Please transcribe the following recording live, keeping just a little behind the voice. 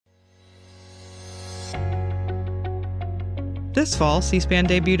This fall, C-SPAN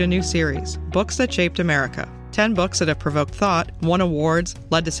debuted a new series, Books That Shaped America. 10 books that have provoked thought, won awards,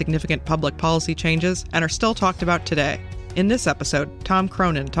 led to significant public policy changes, and are still talked about today. In this episode, Tom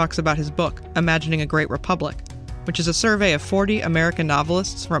Cronin talks about his book, Imagining a Great Republic, which is a survey of 40 American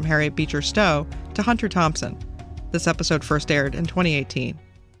novelists from Harriet Beecher Stowe to Hunter Thompson. This episode first aired in 2018.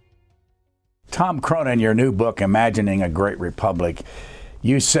 Tom Cronin, your new book, Imagining a Great Republic,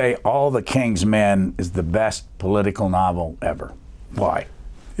 you say All the King's Men is the best political novel ever. Why?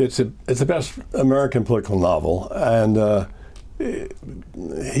 It's the best American political novel, and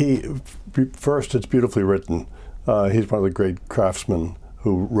first, it's beautifully written. He's one of the great craftsmen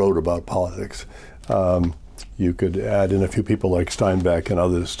who wrote about politics. You could add in a few people like Steinbeck and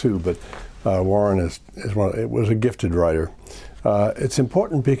others too, but Warren was a gifted writer. It's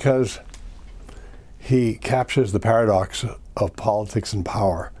important because he captures the paradox of politics and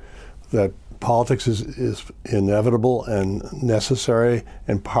power, that politics is inevitable and necessary,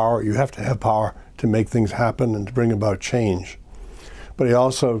 and power, you have to have power to make things happen and to bring about change. But he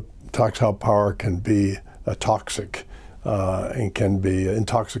also talks how power can be toxic and can be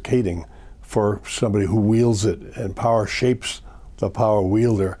intoxicating for somebody who wields it, and power shapes the power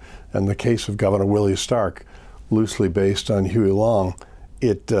wielder. In the case of Governor Willie Stark, loosely based on Huey Long,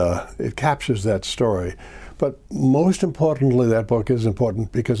 it captures that story. But most importantly, that book is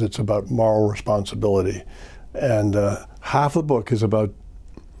important because it's about moral responsibility. And half the book is about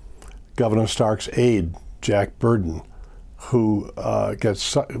Governor Stark's aide, Jack Burden, who's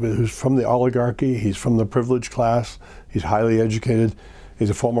from the oligarchy, he's from the privileged class, he's highly educated,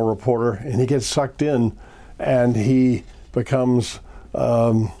 he's a former reporter, and he gets sucked in, and he becomes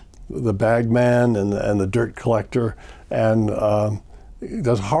the bag man and the dirt collector, and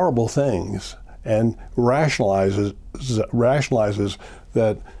does horrible things, and rationalizes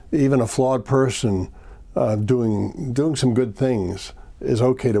that even a flawed person doing some good things is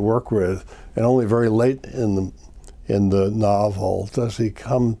okay to work with. And only very late in the novel does he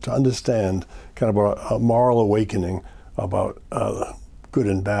come to understand kind of a moral awakening about good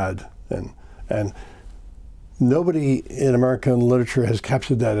and bad. And nobody in American literature has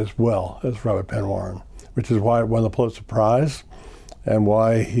captured that as well as Robert Penn Warren, which is why it won the Pulitzer Prize and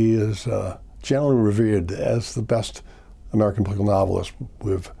why he is generally revered as the best American political novelist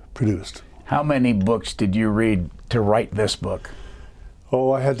we've produced. How many books did you read to write this book?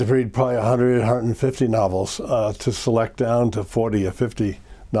 Oh, I had to read probably 100, 150 novels to select down to 40 or 50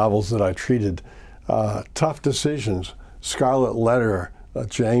 novels that I treated. Tough decisions. Scarlet Letter,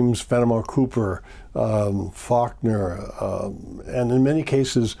 James Fenimore Cooper, Faulkner, and in many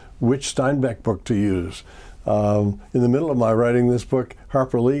cases, which Steinbeck book to use. In the middle of my writing this book,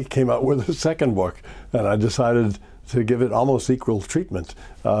 Harper Lee came out with a second book, and I decided to give it almost equal treatment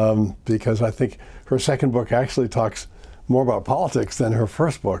because I think her second book actually talks more about politics than her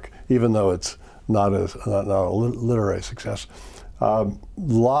first book, even though it's not a literary success. A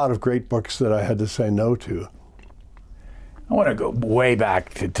lot of great books that I had to say no to. I want to go way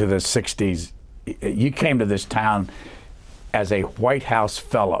back to the 60s. You came to this town as a White House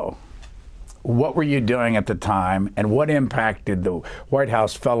fellow. What were you doing at the time, and what impact did the White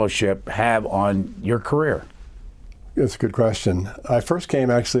House Fellowship have on your career? That's a good question. I first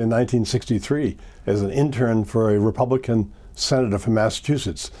came actually in 1963 as an intern for a Republican senator from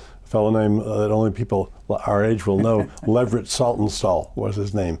Massachusetts, a fellow named that only people our age will know, Leverett Saltonstall was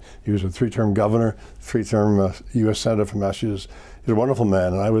his name. He was a three-term governor, three-term U.S. senator from Massachusetts. He's a wonderful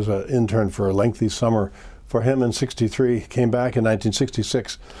man, and I was an intern for a lengthy summer for him in '63. Came back in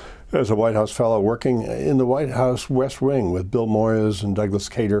 1966 as a White House fellow working in the White House West Wing with Bill Moyers and Douglas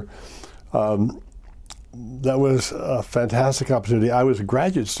Cater. That was a fantastic opportunity. I was a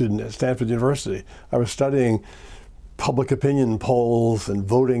graduate student at Stanford University. I was studying public opinion polls and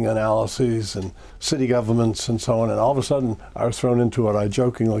voting analyses and city governments and so on, and all of a sudden I was thrown into what I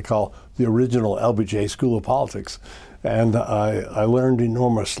jokingly call the original LBJ School of Politics. And I learned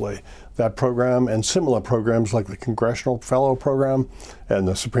enormously. That program and similar programs like the Congressional Fellow Program and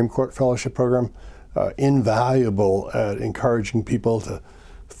the Supreme Court Fellowship Program, invaluable at encouraging people to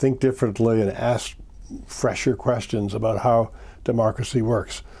think differently and ask fresher questions about how democracy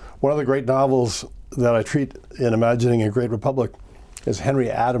works. One of the great novels that I treat in Imagining a Great Republic is Henry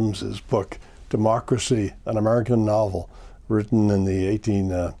Adams's book, Democracy, an American Novel, written in the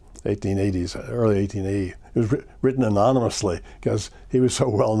 1880s, early 1880s. It was written anonymously because he was so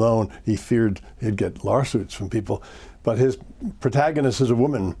well known, he feared he'd get lawsuits from people. But his protagonist is a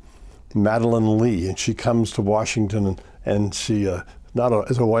woman, Madeline Lee, and she comes to Washington, and she, as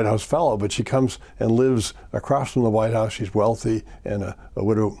a White House fellow, but she comes and lives across from the White House. She's wealthy and a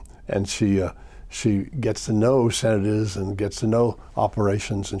widow, and she she gets to know senators and gets to know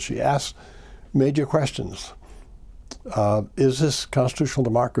operations, and she asks major questions. Is this constitutional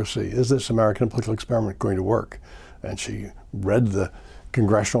democracy? Is this American political experiment going to work? And she read the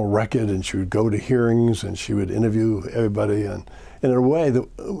congressional record, and she would go to hearings, and she would interview everybody. And in a way,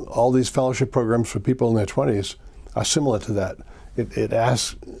 all these fellowship programs for people in their 20s are similar to that.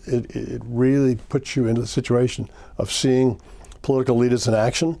 It really puts you into the situation of seeing political leaders in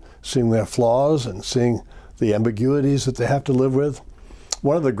action, seeing their flaws, and seeing the ambiguities that they have to live with.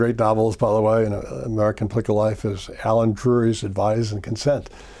 One of the great novels, by the way, in American political life is Alan Drury's Advise and Consent.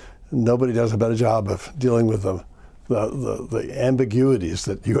 Nobody does a better job of dealing with the ambiguities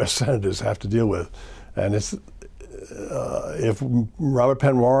that U.S. senators have to deal with. And it's if Robert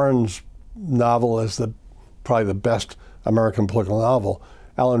Penn Warren's novel is probably the best American political novel,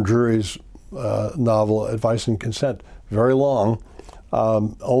 Alan Drury's novel Advice and Consent, very long,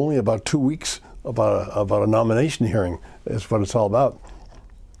 only about 2 weeks about a nomination hearing is what it's all about,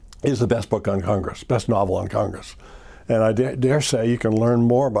 is the best book on Congress, best novel on Congress. And I dare say you can learn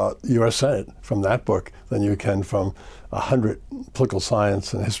more about the U.S. Senate from that book than you can from 100 political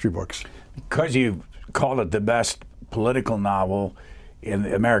science and history books. Because you called it the best political novel in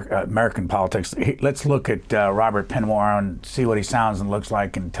American politics, let's look at Robert Penn Warren, see what he sounds and looks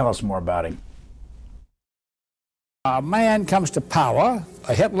like, and tell us more about him. A man comes to power,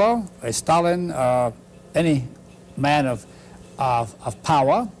 a Hitler, a Stalin, any man of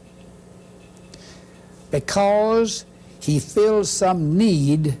power, because he feels some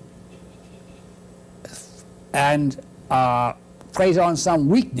need and preys on some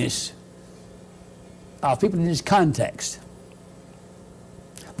weakness of people in his context.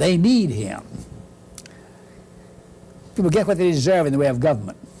 They need him. People get what they deserve in the way of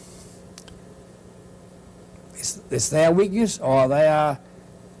government. It's their weakness, or their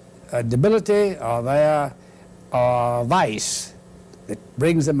debility, or their vice that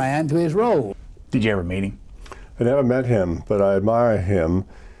brings a man to his role. Did you ever meet him? I never met him, but I admire him.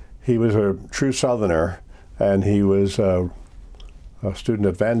 He was a true Southerner, and he was a student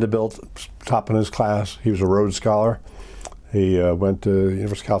at Vanderbilt, top in his class. He was a Rhodes Scholar. He went to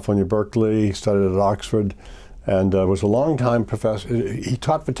University of California, Berkeley. He studied at Oxford, and was a long-time professor. He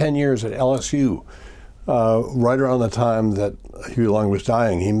taught for 10 years at LSU. Right around the time that Huey Long was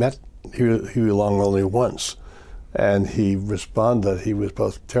dying, he met Huey Long only once, and he responded that he was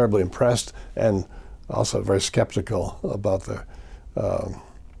both terribly impressed and also very skeptical about the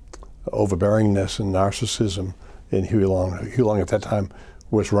overbearingness and narcissism in Huey Long. Huey Long at that time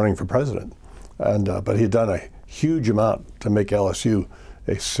was running for president, and but he had done a huge amount to make LSU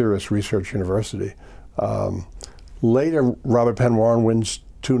a serious research university. Later, Robert Penn Warren wins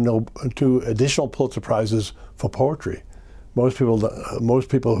two additional Pulitzer Prizes for poetry. Most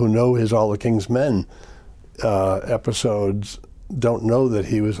people who know his All the King's Men episodes don't know that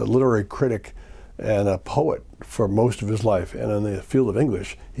he was a literary critic and a poet for most of his life, and in the field of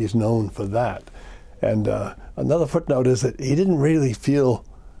English, he's known for that. And another footnote is that he didn't really feel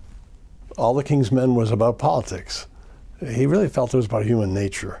All the King's Men was about politics. He really felt it was about human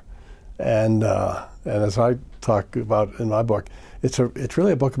nature. And as I talk about in my book, it's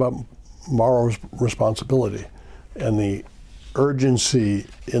really a book about moral responsibility and the urgency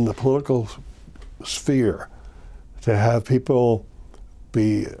in the political sphere to have people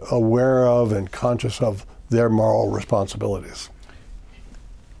be aware of and conscious of their moral responsibilities.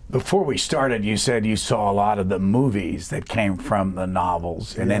 Before we started, you said you saw a lot of the movies that came from the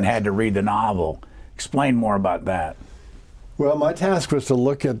novels and then had to read the novel. Explain more about that. Well, my task was to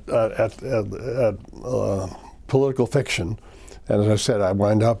look at political fiction, and as I said, I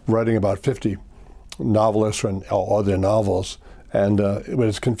wound up writing about 50 novelists or their novels, and it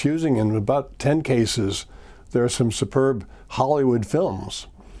was confusing. In about 10 cases, there are some superb Hollywood films,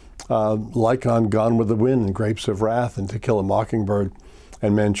 like on Gone with the Wind and Grapes of Wrath and To Kill a Mockingbird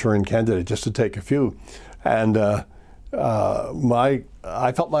and Manchurian Candidate, just to take a few. And I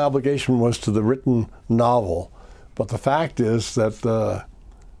felt my obligation was to the written novel, but the fact is that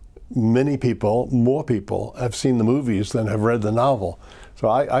many people, more people, have seen the movies than have read the novel. So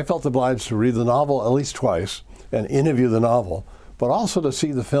I felt obliged to read the novel at least twice and interview the novel, but also to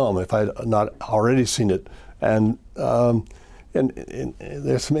see the film if I had not already seen it. And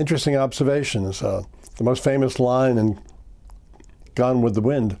there's some interesting observations. The most famous line in Gone with the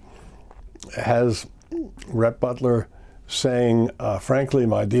Wind has Rhett Butler saying, frankly,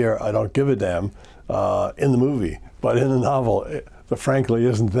 my dear, I don't give a damn, in the movie. But in the novel, the frankly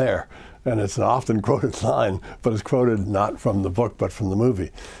isn't there. And it's an often quoted line, but it's quoted not from the book, but from the movie.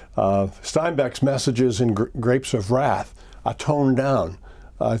 Steinbeck's messages in Grapes of Wrath are toned down,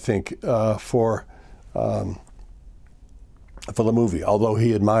 I think, for for the movie, although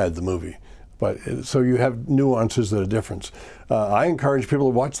he admired the movie. But so you have nuances that are different. I encourage people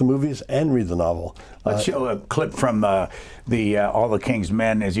to watch the movies and read the novel. Let's show a clip from All the King's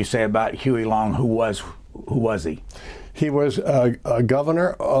Men, as you say, about Huey Long. Who was he? He was a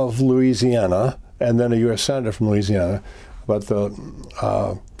governor of Louisiana and then a U.S. senator from Louisiana. But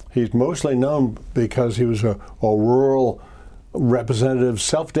he's mostly known because he was a rural representative,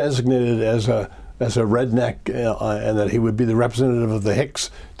 self-designated as a redneck, and that he would be the representative of the Hicks,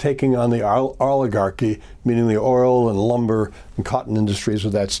 taking on the oligarchy, meaning the oil and lumber and cotton industries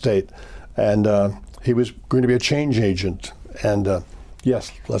of that state. And he was going to be a change agent. And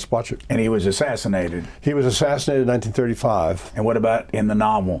yes, let's watch it. And he was assassinated. He was assassinated in 1935. And what about in the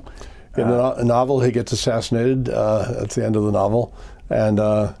novel? In the novel, he gets assassinated at the end of the novel. And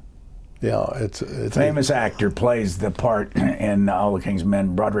yeah, it's famous actor plays the part in All the King's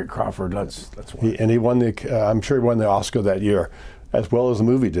Men. Broderick Crawford. That's why. And he won the. I'm sure he won the Oscar that year, as well as the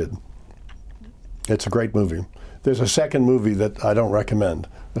movie did. It's a great movie. There's a second movie that I don't recommend.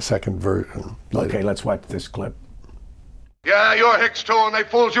 A second version. Later. Okay, let's watch this clip. Yeah, you're Hicks too, and they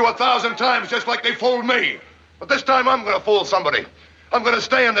fooled you 1,000 times, just like they fooled me. But this time I'm going to fool somebody. I'm going to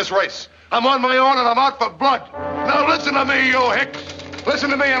stay in this race. I'm on my own, and I'm out for blood. Now listen to me, you Hicks.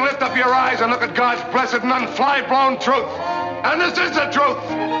 Listen to me and lift up your eyes and look at God's blessed and unfly-blown truth. And this is the truth.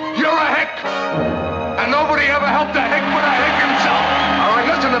 You're a Hick. And nobody ever helped a Hick but a Hick himself. All right,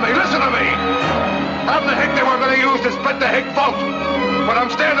 listen to me, listen to me. I'm the Hick they were going to use to split the Hick vote. But I'm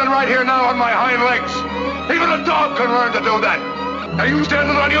standing right here now on my hind legs. Even a dog can learn to do that. Are you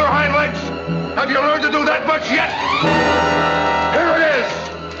standing on your hind legs? Have you learned to do that much yet? Here it is.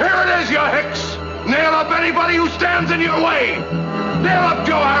 Here it is, you Hicks. Nail up anybody who stands in your way. Nail up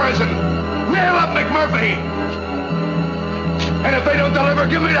Joe Harrison. Nail up McMurphy. And if they don't deliver,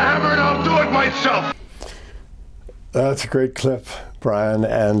 give me the hammer and I'll do it myself. That's a great clip, Brian,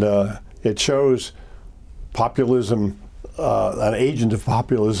 and it shows populism, an agent of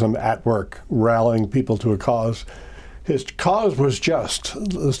populism at work, rallying people to a cause. His cause was just.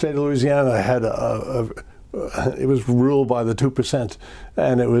 The state of Louisiana had it was ruled by the 2%,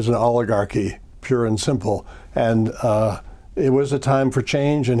 and it was an oligarchy, pure and simple. And it was a time for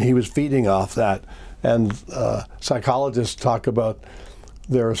change, and he was feeding off that. And psychologists talk about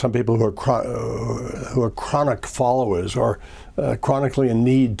there are some people who are chronic followers, or chronically in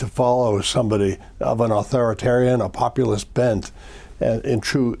need to follow somebody of an authoritarian, a populist bent, and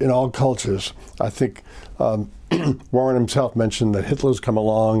in all cultures. I think Warren himself mentioned that Hitler's come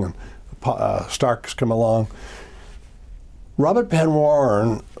along and Stark's come along. Robert Penn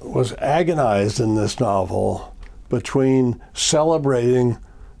Warren was agonized in this novel between celebrating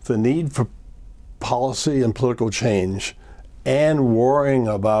the need for policy and political change and worrying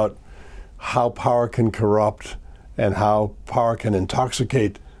about how power can corrupt and how power can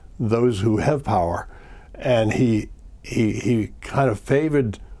intoxicate those who have power. And he kind of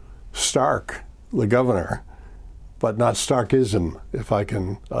favored Stark, the governor, but not Starkism, if I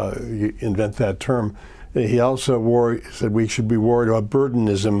can invent that term. He also said we should be worried about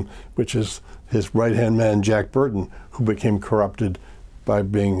Burdenism, which is his right-hand man, Jack Burden, who became corrupted by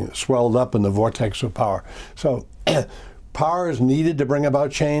being swelled up in the vortex of power. So power is needed to bring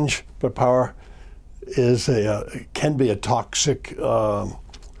about change, but power is can be a toxic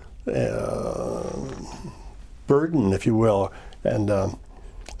burden, if you will. And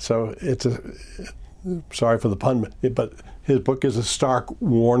so it's sorry for the pun, but his book is a stark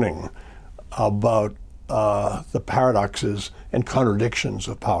warning about the paradoxes and contradictions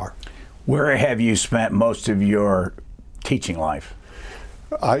of power. Where have you spent most of your teaching life?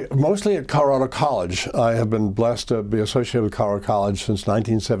 Mostly at Colorado College. I have been blessed to be associated with Colorado College since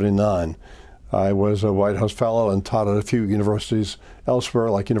 1979. I was a White House Fellow and taught at a few universities elsewhere,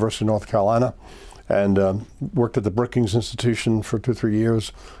 like University of North Carolina, and worked at the Brookings Institution for 2 or 3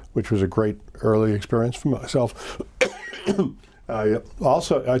 years, which was a great early experience for myself. I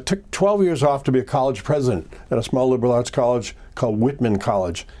took 12 years off to be a college president at a small liberal arts college called Whitman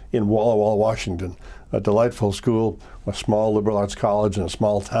College in Walla Walla, Washington. A delightful school, a small liberal arts college in a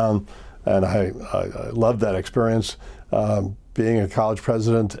small town, and I loved that experience. Being a college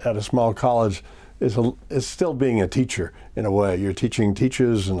president at a small college is still being a teacher in a way. You're teaching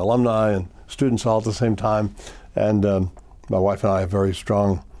teachers and alumni and students all at the same time, and my wife and I have very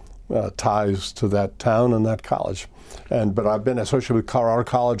strong ties to that town and that college. But I've been associated with Colorado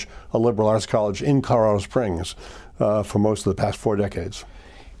College, a liberal arts college in Colorado Springs, for most of the past 4 decades.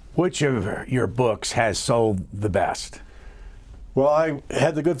 Which of your books has sold the best? Well, I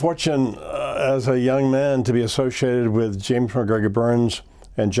had the good fortune as a young man to be associated with James McGregor Burns,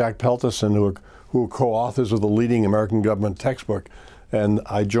 and Jack Peltison, who were co-authors of the leading American government textbook. And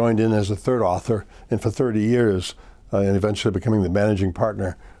I joined in as a third author, and for 30 years, and eventually becoming the managing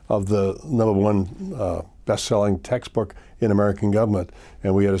partner of the #1 best-selling textbook in American government.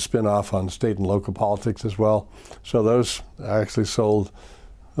 And we had a spin-off on state and local politics as well. So those actually sold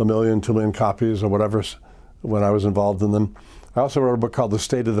 1 million, 2 million copies or whatever when I was involved in them. I also wrote a book called The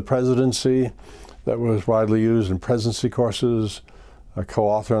State of the Presidency that was widely used in presidency courses. A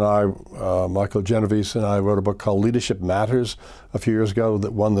co-author and I, Michael Genovese, and I wrote a book called Leadership Matters a few years ago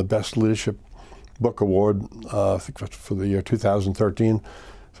that won the Best Leadership Book Award, I think for the year 2013.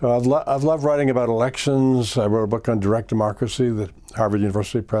 So I've loved writing about elections. I wrote a book on direct democracy that Harvard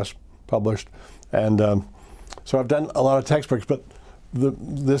University Press published. And so I've done a lot of textbooks, but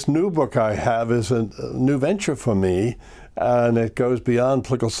this new book I have is a new venture for me, and it goes beyond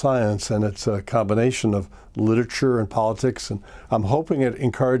political science, and it's a combination of literature and politics, and I'm hoping it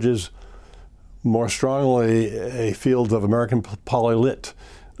encourages more strongly a field of American polylit,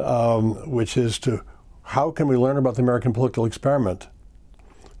 which is to how can we learn about the American political experiment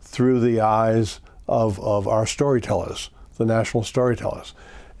through the eyes of our storytellers, the national storytellers.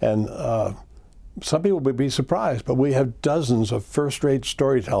 And some people would be surprised, but we have dozens of first-rate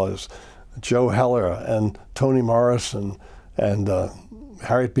storytellers, Joe Heller and Toni Morris and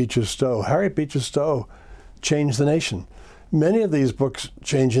Harriet Beecher Stowe. Harriet Beecher Stowe changed the nation. Many of these books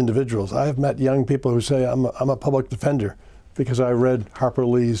change individuals. I have met young people who say, I'm a public defender because I read Harper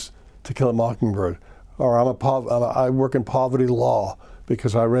Lee's To Kill a Mockingbird, or I work in poverty law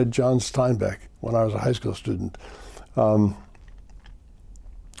because I read John Steinbeck when I was a high school student. The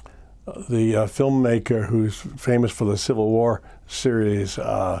filmmaker who's famous for the Civil War series,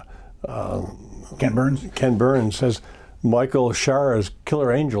 Ken Burns? Ken Burns says Michael Shara's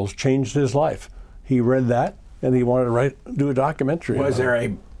Killer Angels changed his life. He read that and he wanted to do a documentary. Was there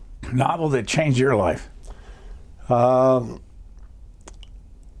a novel that changed your life? I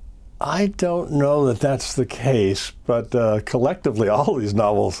don't know that that's the case, but collectively all these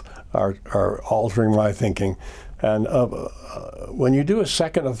novels are altering my thinking. And when you do a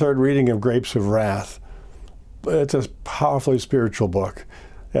second or third reading of Grapes of Wrath, it's a powerfully spiritual book.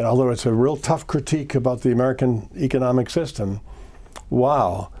 And although it's a real tough critique about the American economic system,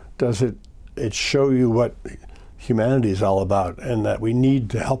 wow, does it show you what humanity is all about, and that we need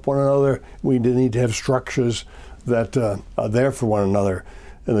to help one another. We need to have structures that are there for one another.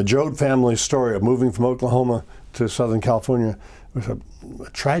 And the Joad family story of moving from Oklahoma to Southern California was a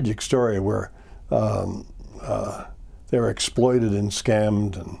tragic story where they were exploited and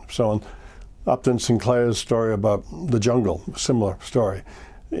scammed and so on. Upton Sinclair's story about the jungle, a similar story.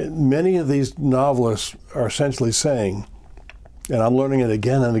 Many of these novelists are essentially saying, and I'm learning it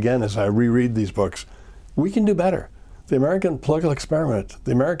again and again as I reread these books, we can do better. The American political experiment,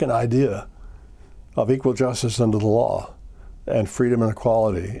 the American idea of equal justice under the law and freedom and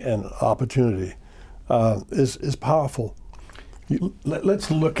equality and opportunity is powerful. Let's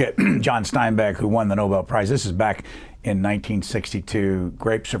look at John Steinbeck, who won the Nobel Prize. This is back in 1962.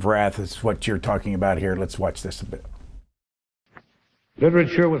 Grapes of Wrath is what you're talking about here. Let's watch this a bit.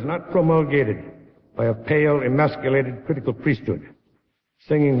 Literature was not promulgated by a pale, emasculated critical priesthood,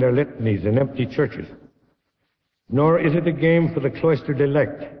 singing their litanies in empty churches. Nor is it a game for the cloistered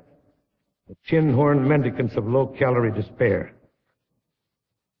elect, the tin-horn mendicants of low-calorie despair.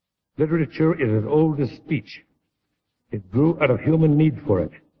 Literature is as old as speech. It grew out of human need for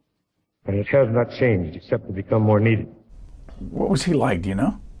it, and it has not changed except to become more needed. What was he like, do you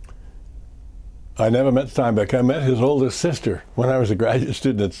know? I never met Steinbeck. I met his oldest sister when I was a graduate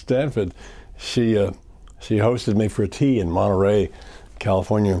student at Stanford. She hosted me for a tea in Monterey,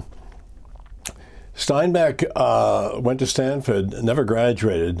 California. Steinbeck went to Stanford, never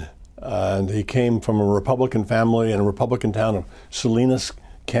graduated, and he came from a Republican family in a Republican town of Salinas,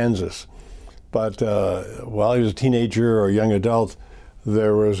 Kansas. But while he was a teenager or a young adult,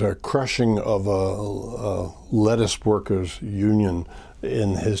 there was a crushing of a lettuce workers union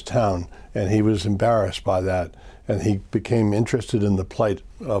in his town, and he was embarrassed by that, and he became interested in the plight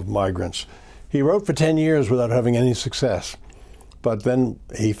of migrants. He wrote for 10 years without having any success, but then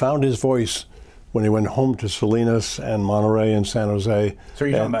he found his voice when he went home to Salinas and Monterey and San Jose. So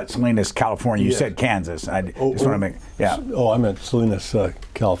you're talking about Salinas, California. You said Kansas. I just want to make, yeah. Oh, I meant Salinas,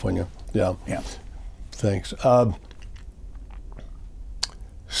 California. Yeah. Yeah. Thanks.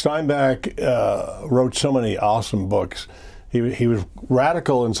 Steinbeck wrote so many awesome books. He was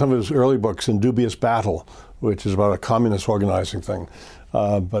radical in some of his early books, in Dubious Battle, which is about a communist organizing thing.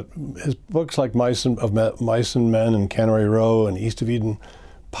 But his books like Mice and Men and Cannery Row and East of Eden,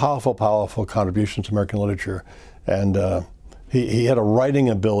 powerful, powerful contributions to American literature. And He had a writing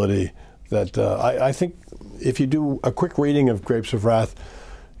ability that I think if you do a quick reading of Grapes of Wrath,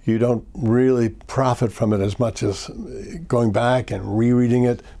 you don't really profit from it as much as going back and rereading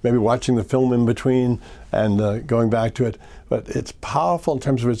it, maybe watching the film in between and going back to it. But it's powerful in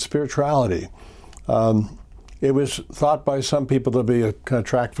terms of its spirituality. It was thought by some people to be a kind of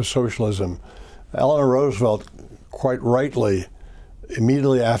tract for socialism. Eleanor Roosevelt, quite rightly,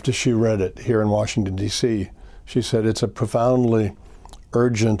 immediately after she read it here in Washington, D.C., she said it's a profoundly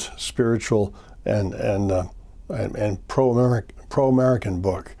urgent, spiritual, and pro-American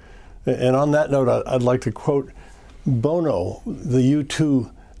book. And on that note, I'd like to quote Bono, the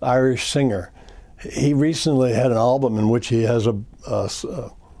U2 Irish singer. He recently had an album in which he has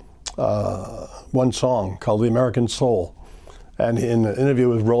one song called The American Soul. And in an interview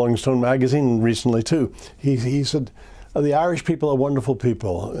with Rolling Stone magazine recently too, he said, the Irish people are wonderful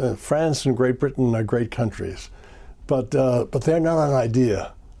people. France and Great Britain are great countries, but they're not an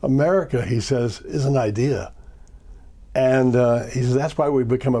idea. America, he says, is an idea. And he says that's why we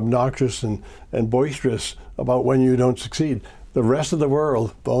become obnoxious and boisterous about when you don't succeed. The rest of the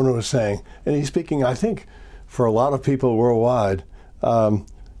world, Bono is saying, and he's speaking, I think, for a lot of people worldwide, the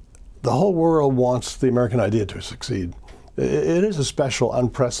whole world wants the American idea to succeed. It is a special,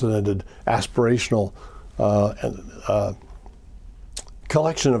 unprecedented, aspirational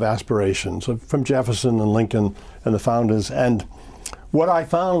collection of aspirations from Jefferson and Lincoln and the founders. And what I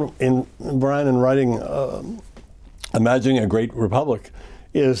found in Brian in writing Imagining a Great Republic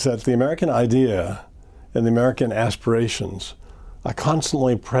is that the American idea and the American aspirations are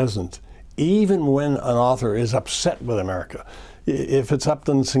constantly present, even when an author is upset with America. If it's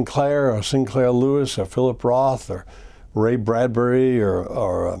Upton Sinclair or Sinclair Lewis or Philip Roth or Ray Bradbury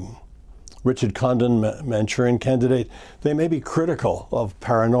or Richard Condon, Manchurian Candidate, they may be critical of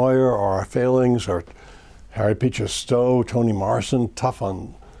paranoia or our failings, or Harry Beecher Stowe, Toni Morrison, tough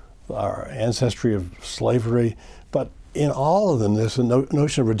on our ancestry of slavery. But in all of them, there's a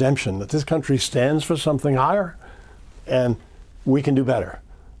notion of redemption, that this country stands for something higher and we can do better.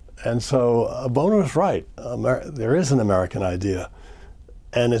 And so Bono is right. There is an American idea,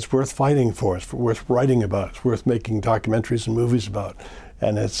 and it's worth fighting for. It's worth writing about. It's worth making documentaries and movies about.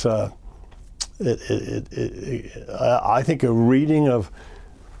 And it's, I think a reading of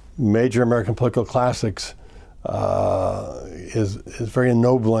major American political classics is very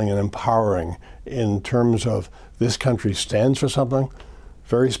ennobling and empowering in terms of this country stands for something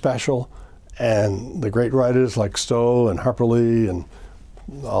very special, and the great writers like Stowe and Harper Lee and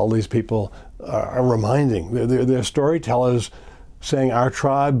all these people are reminding. They're storytellers saying our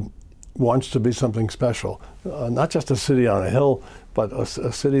tribe wants to be something special, not just a city on a hill, but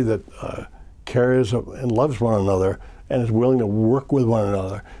a city that cares and loves one another and is willing to work with one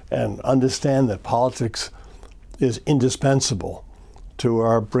another and understand that politics is indispensable to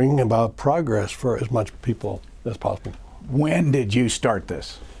our bringing about progress for as much people as possible. When did you start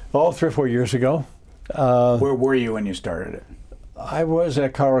this? Oh, 3 or 4 years ago. Where were you when you started it? I was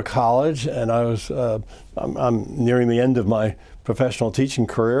at Colorado College, and I was I'm nearing the end of my professional teaching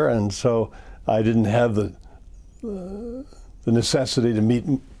career, and so I didn't have the necessity to meet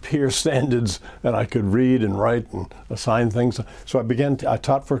peer standards, and I could read and write and assign things. So I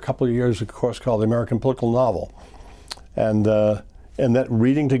taught for a couple of years a course called the American Political Novel, and that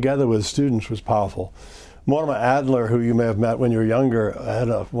reading together with students was powerful. Mortimer Adler, who you may have met when you were younger, had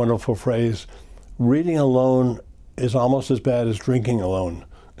a wonderful phrase: reading alone is almost as bad as drinking alone.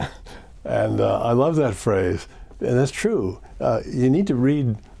 And I love that phrase, and it's true. You need to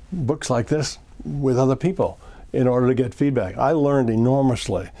read books like this with other people in order to get feedback. I learned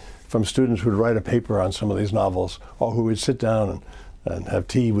enormously from students who would write a paper on some of these novels, or who would sit down and have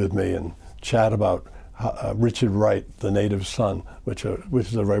tea with me and chat about Richard Wright, The Native Son, which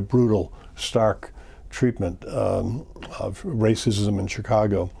is a very brutal, stark treatment of racism in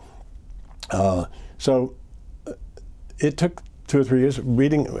Chicago. So it took 2 or 3 years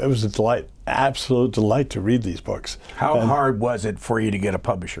reading. It was a delight, absolute delight to read these books. How hard was it for you to get a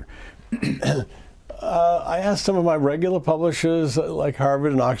publisher? I asked some of my regular publishers, like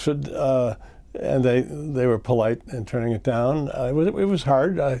Harvard and Oxford, and they were polite in turning it down. It was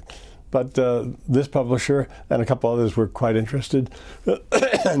hard, but this publisher and a couple others were quite interested,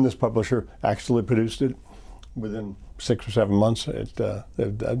 and this publisher actually produced it within 6 or 7 months.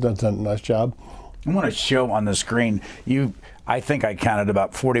 They've done a nice job. I want to show on the screen, I think I counted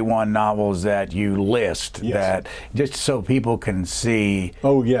about 41 novels that you list, yes, that just so people can see.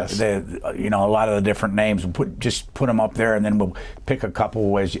 Oh, yes. A lot of the different names. Just put them up there, and then we'll pick a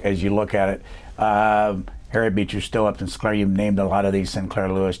couple as you look at it. Harry Beecher Stowe, Upton Sinclair, you named a lot of these: Sinclair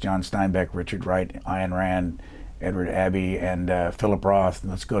Lewis, John Steinbeck, Richard Wright, Ayn Rand, Edward Abbey and Philip Roth.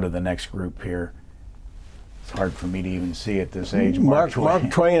 Let's go to the next group here. It's hard for me to even see at this age. Mark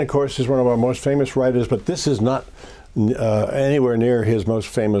Twain, of course, is one of our most famous writers, but this is not anywhere near his most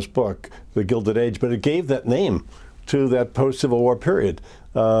famous book, The Gilded Age, but it gave that name to that post-Civil War period.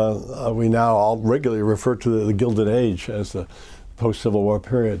 We now all regularly refer to the Gilded Age as the post-Civil War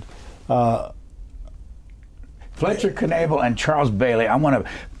period. Fletcher Knebel and Charles Bailey, I want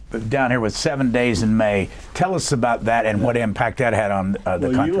to, down here with 7 Days in May, tell us about that and what impact that had on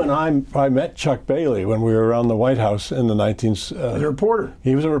the country. You and I met Chuck Bailey when we were around the White House in the 19th. He was a reporter.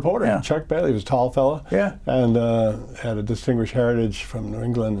 He was a reporter. Yeah. Chuck Bailey was a tall fellow. Yeah. And had a distinguished heritage from New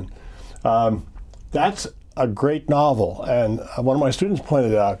England. That's a great novel, and one of my students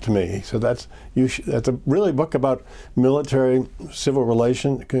pointed it out to me. He said, that's a really book about military, civil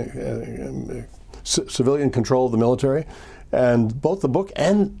relation, civilian control of the military, and both the book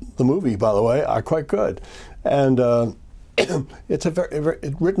and the movie, by the way, are quite good. And it's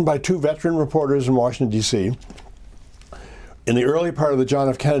written by two veteran reporters in Washington, D.C. in the early part of the John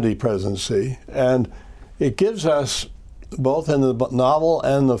F. Kennedy presidency, and it gives us, both in the novel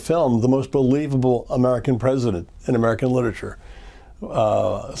and the film, the most believable American president in American literature.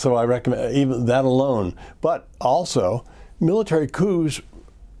 So I recommend even that alone. But also, military coups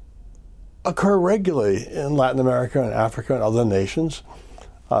occur regularly in Latin America and Africa and other nations.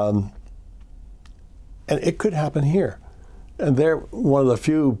 And it could happen here. And they're one of the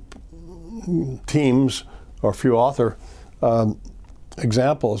few teams or few author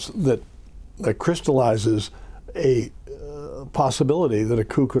examples that crystallizes a possibility that a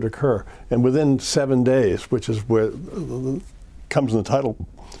coup could occur. And within 7 days, which is where comes in the title,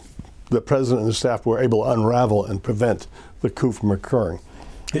 the president and the staff were able to unravel and prevent the coup from occurring.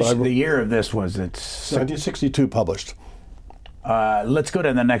 The year of this was 1962 published. Let's go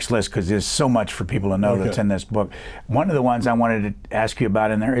to the next list because there's so much for people to know that's in this book. One of the ones I wanted to ask you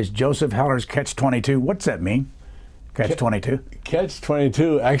about in there is Joseph Heller's Catch-22. What's that mean? Catch-22?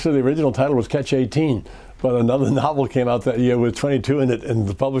 Catch-22, actually the original title was Catch-18. But another novel came out that year with 22 in it, and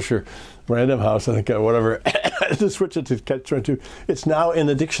the publisher, Random House, I think, whatever, to switch it to Catch-22. It's now in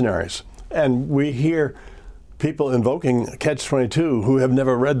the dictionaries. And we hear people invoking Catch-22 who have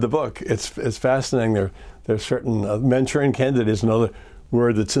never read the book. It's fascinating. There's certain, Manchurian Candidate is another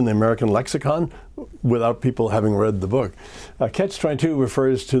word that's in the American lexicon without people having read the book. Catch-22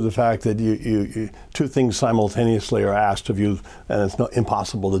 refers to the fact that you two things simultaneously are asked of you, and it's not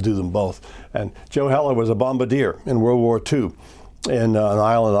impossible to do them both. And Joe Heller was a bombardier in World War II in an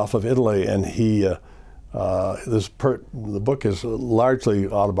island off of Italy, and the book is largely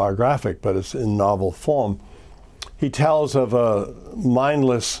autobiographic, but it's in novel form. He tells of a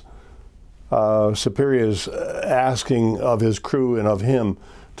mindless superiors asking of his crew and of him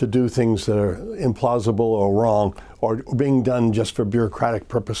to do things that are implausible or wrong, or being done just for bureaucratic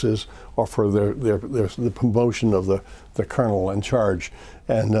purposes or for the promotion of the colonel in charge.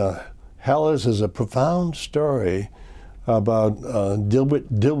 And Heller's is a profound story about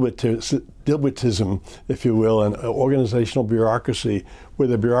Dilwitism, if you will, and organizational bureaucracy, where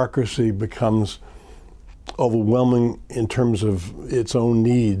the bureaucracy becomes overwhelming in terms of its own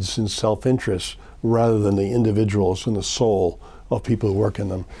needs and self-interest rather than the individuals and the soul of people who work in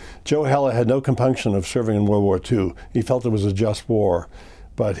them. Joe Heller had no compunction of serving in World War II. He felt it was a just war,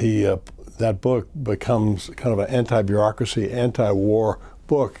 but that book becomes kind of an anti-bureaucracy, anti-war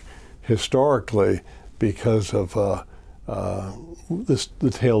book historically because of the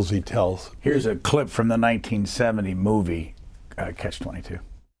tales he tells. Here's a clip from the 1970 movie, Catch-22.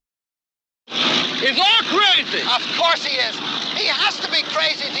 He's all crazy. Of course he is. He has to be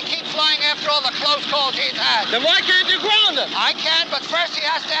crazy to keep flying after all the close calls he's had. Then why can't you ground him? I can, but first he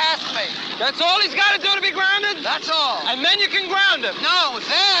has to ask me. That's all he's got to do to be grounded? That's all. And then you can ground him? No,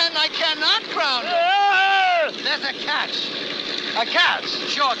 then I cannot ground him. There's a catch. A catch?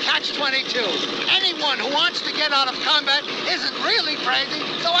 Sure, Catch-22. Anyone who wants to get out of combat isn't really crazy,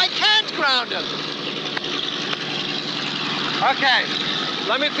 so I can't ground him. Okay,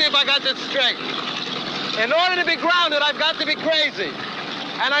 let me see if I got this straight. In order to be grounded, I've got to be crazy.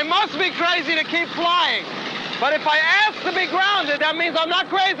 And I must be crazy to keep flying. But if I ask to be grounded, that means I'm not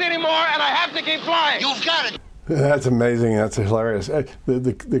crazy anymore and I have to keep flying. You've got it. That's amazing. That's hilarious.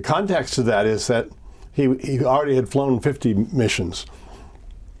 The context of that is that he already had flown 50 missions.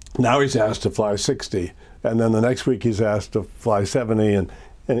 Now he's asked to fly 60. And then the next week he's asked to fly 70.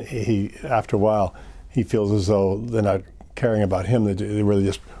 And he, after a while, he feels as though they're not caring about him. They're really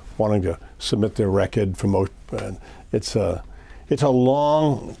just wanting to submit their record for most. And it's a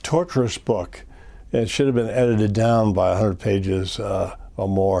long, torturous book. It should have been edited down by 100 pages or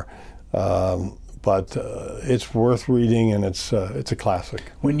more. but it's worth reading, and it's a classic.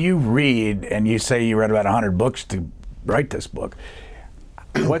 When you read, and you say you read about 100 books to write this book,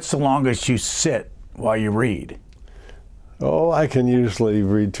 what's the longest you sit while you read? Oh, I can usually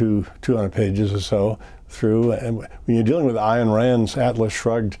read 200 pages or so through. And when you're dealing with Ayn Rand's Atlas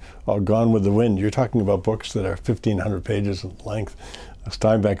Shrugged or Gone with the Wind, you're talking about books that are 1,500 pages in length.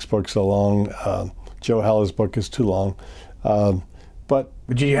 Steinbeck's books are long. Joe Haller's book is too long. But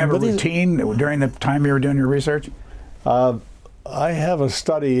did you have a routine during the time you were doing your research? I have a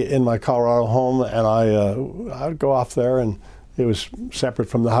study in my Colorado home, and I would go off there, and it was separate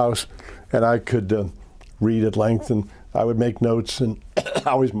from the house, and I could read at length, and I would make notes and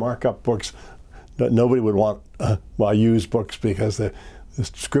always mark up books that nobody would want used books because there's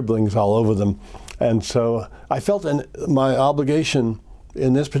scribblings all over them. And so I felt my obligation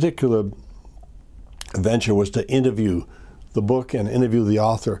in this particular venture was to interview the book and interview the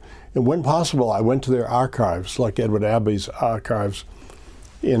author. And when possible, I went to their archives, like Edward Abbey's archives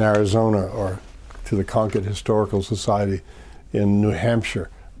in Arizona, or to the Concord Historical Society in New Hampshire.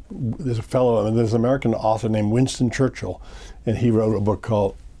 There's an American author named Winston Churchill, and he wrote a book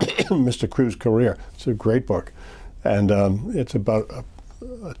called Mr. Crewe's Career. It's a great book. And it's about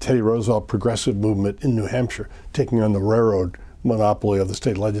a Teddy Roosevelt progressive movement in New Hampshire, taking on the railroad monopoly of the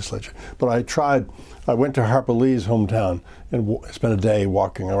state legislature. But I went to Harper Lee's hometown and spent a day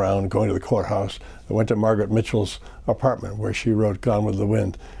walking around, going to the courthouse. I went to Margaret Mitchell's apartment where she wrote Gone with the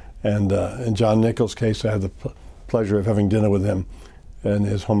Wind. And in John Nichols' case, I had the pleasure of having dinner with him in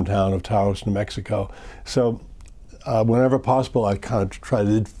his hometown of Taos, New Mexico. So whenever possible, I kind of try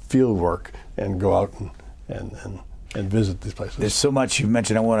to do field work and go out and visit these places. There's so much you've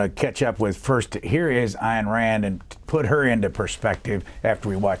mentioned I want to catch up with. First, here is Ayn Rand, and put her into perspective after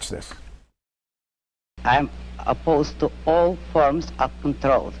we watch this. I'm opposed to all forms of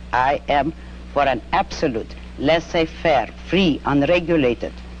control. I am for an absolute, laissez-faire, free,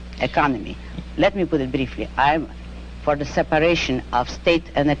 unregulated economy. Let me put it briefly. I'm for the separation of state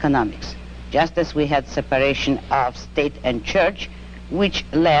and economics, just as we had separation of state and church, which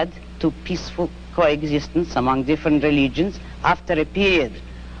led to peaceful coexistence among different religions after a period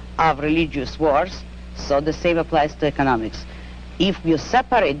of religious wars. So the same applies to economics. If you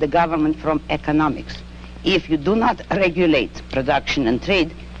separate the government from economics, if you do not regulate production and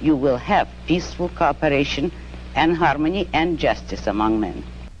trade, you will have peaceful cooperation and harmony and justice among men.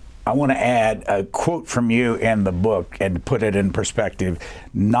 I want to add a quote from you in the book and put it in perspective.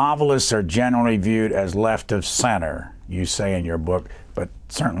 Novelists are generally viewed as left of center, you say in your book, but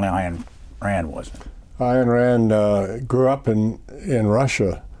certainly Ayn Rand wasn't. Ayn Rand grew up in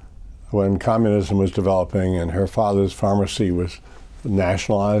Russia when communism was developing, and her father's pharmacy was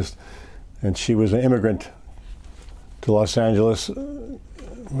nationalized, and she was an immigrant to Los Angeles,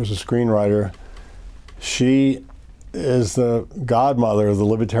 was a screenwriter. She is the godmother of the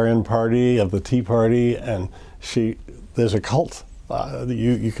Libertarian Party, of the Tea Party, and there's a cult.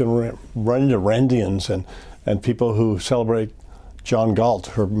 You can run into Randians and people who celebrate John Galt,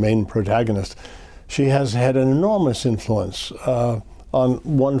 her main protagonist. She has had an enormous influence on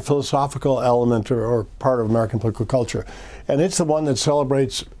one philosophical element or part of American political culture, and it's the one that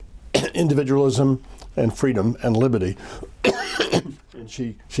celebrates individualism and freedom and liberty. And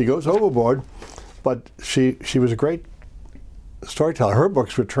she goes overboard, but she was a great storyteller. Her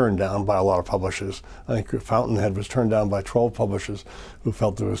books were turned down by a lot of publishers. I think Fountainhead was turned down by 12 publishers who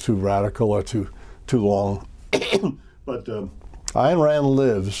felt it was too radical or too long. But Ayn Rand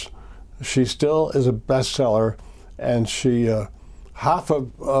lives. She still is a bestseller, and half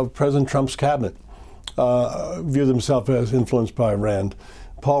of President Trump's cabinet view themselves as influenced by Rand.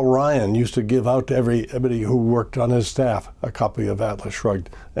 Paul Ryan used to give out to everybody who worked on his staff a copy of Atlas Shrugged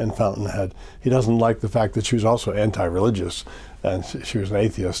and Fountainhead. He doesn't like the fact that she was also anti-religious, and she was an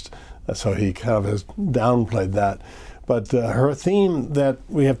atheist, so he kind of has downplayed that. But her theme that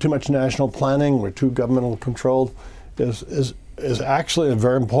we have too much national planning, we're too governmental controlled, is actually a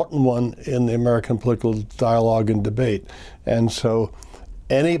very important one in the American political dialogue and debate. And so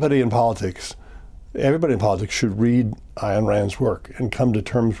everybody in politics should read Ayn Rand's work and come to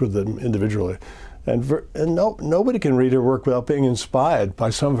terms with them individually. And nobody can read her work without being inspired by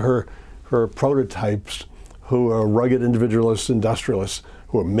some of her prototypes who are rugged individualists, industrialists,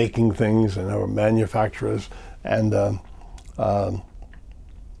 who are making things and who are manufacturers. And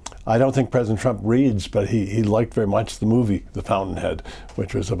I don't think President Trump reads, but he liked very much the movie, The Fountainhead,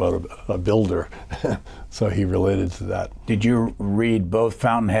 which was about a builder. So he related to that. Did you read both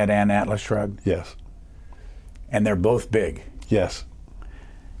Fountainhead and Atlas Shrugged? Yes. And they're both big? Yes.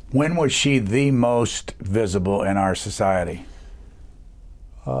 When was she the most visible in our society?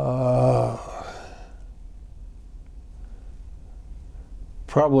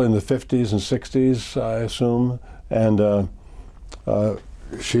 probably in the 50s and 60s, I assume. And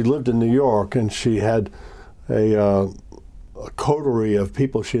she lived in New York, and she had a coterie of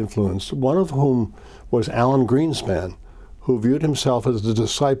people she influenced, one of whom was Alan Greenspan, who viewed himself as a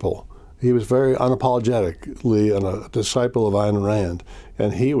disciple. He was very unapologetically a disciple of Ayn Rand,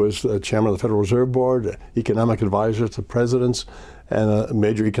 and he was the chairman of the Federal Reserve Board, economic advisor to presidents, and a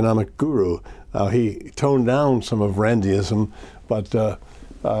major economic guru. He toned down some of Randiism, but so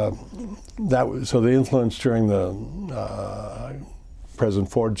the influence during the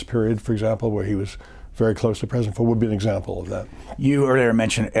President Ford's period, for example, where he was very close to President Ford, would be an example of that. You earlier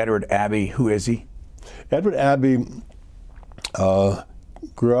mentioned Edward Abbey. Who is he? Edward Abbey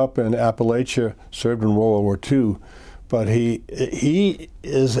grew up in Appalachia, served in World War II, but he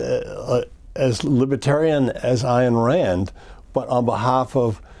is as libertarian as Ayn Rand, but on behalf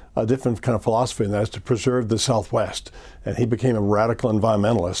of a different kind of philosophy, and that is to preserve the Southwest. And he became a radical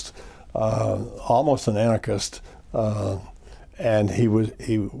environmentalist, almost an anarchist, and he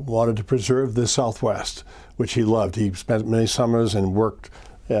wanted to preserve the Southwest, which he loved. He spent many summers and worked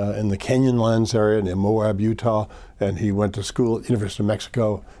in the Canyonlands area near Moab, Utah, and he went to school at the University of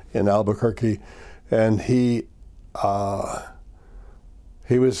Mexico in Albuquerque, and he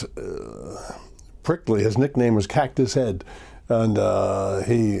was prickly. His nickname was Cactus Head, and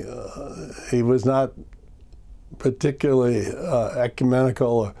he was not particularly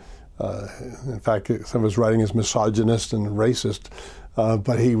ecumenical. In fact, some of his writing is misogynist and racist,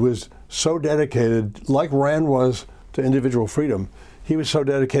 but he was so dedicated, like Rand was to individual freedom. He was so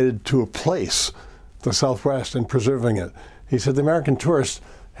dedicated to a place, the Southwest, and preserving it. He said the American tourists,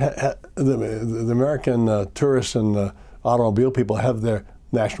 the American tourists and the automobile people have their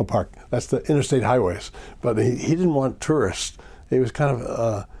national park. That's the interstate highways. But he didn't want tourists. He was kind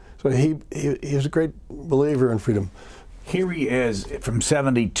of, so he was a great believer in freedom. Here he is from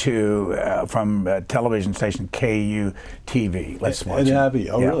 '72 from television station KU-TV. Let's watch Ed Abbey.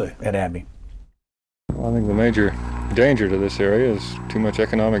 Oh, really? Ed Abbey. Well, I think the major danger to this area is too much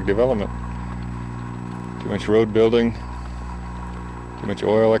economic development, too much road building, too much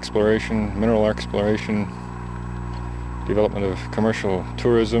oil exploration, mineral exploration, development of commercial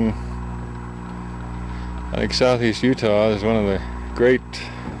tourism. I think southeast Utah is one of the great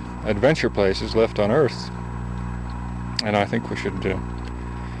adventure places left on Earth, and I think we should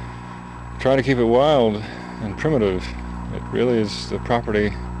try to keep it wild and primitive. It really is the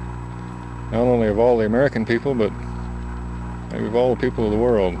property not only of all the American people, but maybe of all the people of the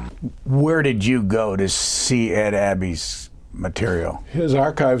world. Where did you go to see Ed Abbey's material? His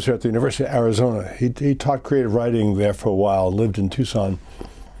archives are at the University of Arizona. He taught creative writing there for a while, lived in Tucson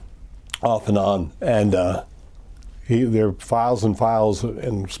off and on, and there are files and files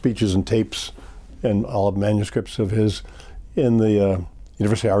and speeches and tapes and all of manuscripts of his in the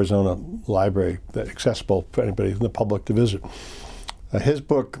University of Arizona library, that accessible for anybody in the public to visit. His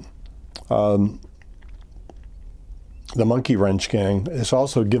book, The Monkey Wrench Gang, is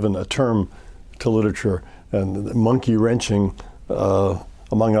also given a term to literature, and monkey wrenching,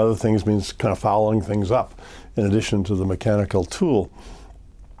 among other things, means kind of fouling things up in addition to the mechanical tool.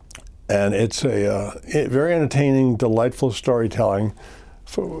 And it's a very entertaining, delightful storytelling,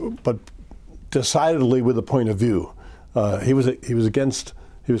 but decidedly with a point of view. He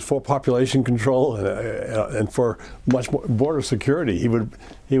was for population control and for much more border security. He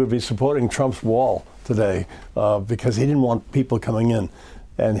would be supporting Trump's wall today because he didn't want people coming in,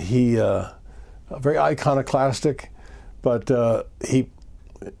 and he very iconoclastic, but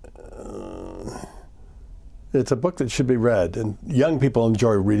it's a book that should be read, and young people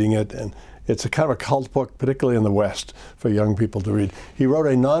enjoy reading it, and it's a kind of a cult book, particularly in the West, for young people to read. He wrote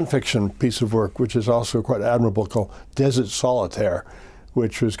a nonfiction piece of work, which is also quite admirable, called Desert Solitaire,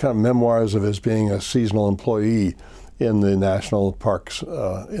 which was kind of memoirs of his being a seasonal employee in the national parks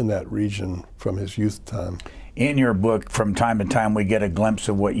in that region from his youth time. In your book, from time to time, we get a glimpse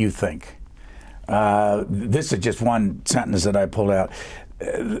of what you think. This is just one sentence that I pulled out.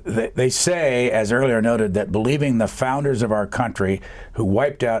 They say, as earlier noted, that believing the founders of our country, who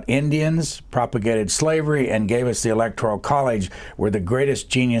wiped out Indians, propagated slavery, and gave us the Electoral College, were the greatest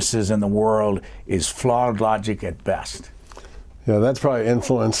geniuses in the world is flawed logic at best. Yeah, that's probably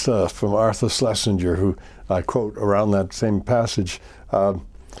influenced from Arthur Schlesinger, who I quote around that same passage. The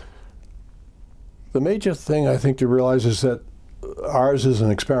major thing I think to realize is that ours is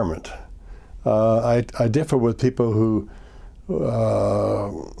an experiment. I differ with people who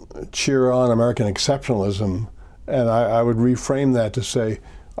cheer on American exceptionalism, and I would reframe that to say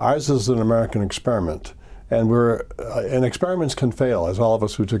ours is an American experiment, and experiments can fail, as all of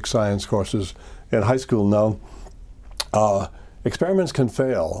us who took science courses in high school know. experiments can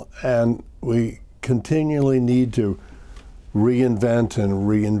fail, and we continually need to reinvent and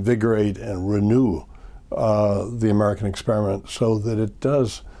reinvigorate and renew the American experiment so that it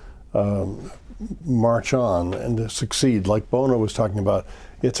does march on and to succeed. Like Bono was talking about,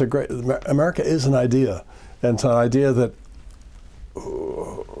 America is an idea, and it's an idea that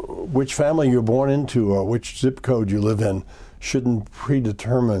which family you're born into or which zip code you live in shouldn't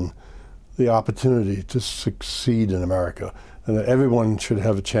predetermine the opportunity to succeed in America. And that everyone should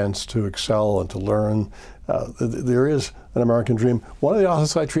have a chance to excel and to learn. There is an American dream. One of the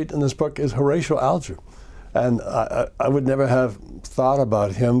authors I treat in this book is Horatio Alger. And I would never have thought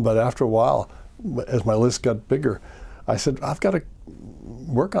about him, but after a while, as my list got bigger, I said, I've got to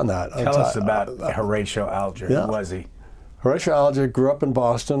work on that. Tell us about Horatio Alger. Yeah. Who was he? Horatio Alger grew up in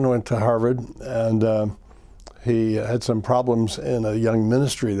Boston, went to Harvard, and he had some problems in a young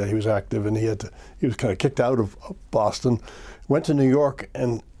ministry that he was active in. He was kind of kicked out of Boston, went to New York,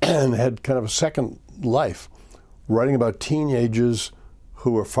 and had kind of a second life, writing about teenagers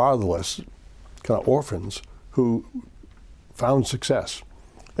who were fatherless, kind of orphans, who found success.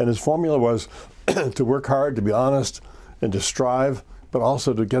 And his formula was to work hard, to be honest, and to strive, but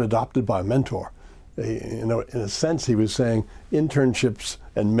also to get adopted by a mentor. In a sense, he was saying internships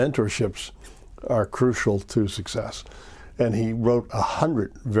and mentorships are crucial to success. And he wrote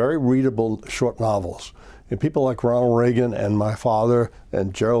 100 very readable short novels. And people like Ronald Reagan and my father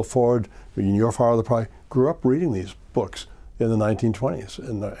and Gerald Ford, and your father probably, grew up reading these books in the 1920s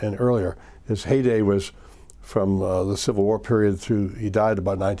and earlier. His heyday was from the Civil War period through, he died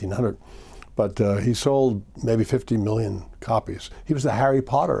about 1900. But he sold maybe 50 million copies. He was the Harry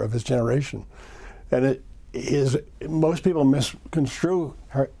Potter of his generation. And most people misconstrue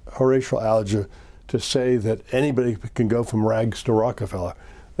Horatio Alger to say that anybody can go from rags to Rockefeller.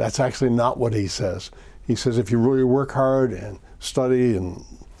 That's actually not what he says. He says if you really work hard and study and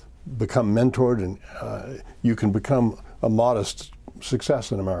become mentored, and you can become a modest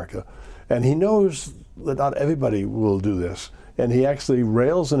success in America. And he knows that not everybody will do this. And he actually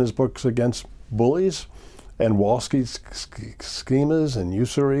rails in his books against bullies and Wall Street schemers and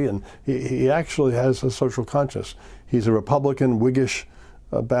usury, and he actually has a social conscience. He's a Republican, Whiggish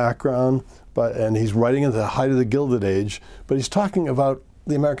background, and he's writing at the height of the Gilded Age, but he's talking about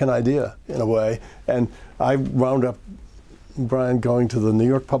the American idea in a way. And I wound up, Brian, going to the New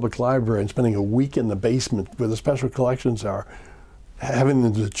York Public Library and spending a week in the basement where the special collections are, having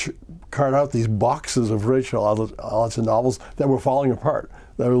them to cart out these boxes of Horatio Alger novels that were falling apart.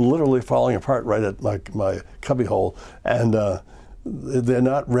 They were literally falling apart right at my cubbyhole, and they're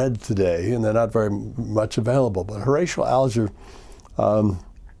not read today, and they're not very much available. But Horatio Alger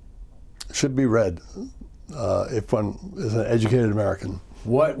should be read if one is an educated American.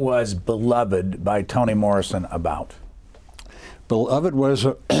 What was Beloved by Toni Morrison about? Beloved was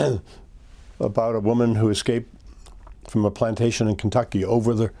about a woman who escaped from a plantation in Kentucky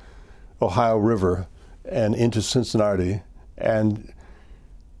over the Ohio River and into Cincinnati, and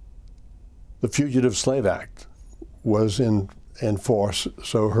the Fugitive Slave Act was in force,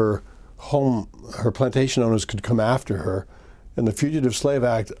 so her plantation owners could come after her, and the Fugitive Slave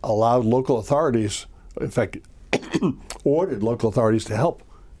Act allowed local authorities, in fact, ordered local authorities to help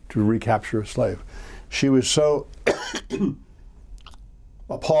to recapture a slave. She was so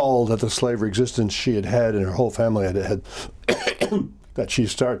appalled at the slavery existence she had had and her whole family had had that she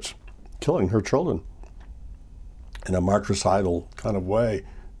starts killing her children in a matricidal kind of way,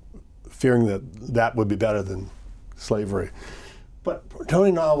 fearing that would be better than slavery. But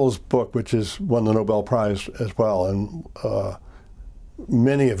Toni Novel's book, which has won the Nobel Prize as well, and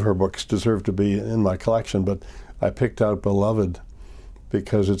many of her books deserve to be in my collection, but I picked out Beloved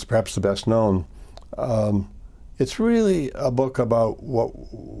because it's perhaps the best known. It's really a book about what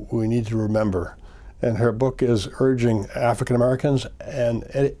we need to remember. And her book is urging African Americans and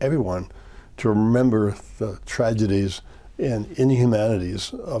everyone to remember the tragedies and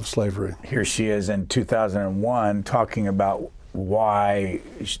inhumanities of slavery. Here she is in 2001 talking about why,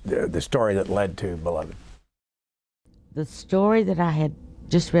 the story that led to Beloved. The story that I had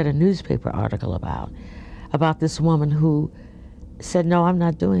just read a newspaper article about this woman who said, no, I'm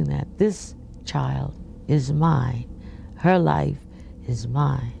not doing that. This child is mine. Her life is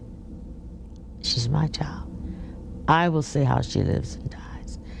mine. She's my child. I will say how she lives and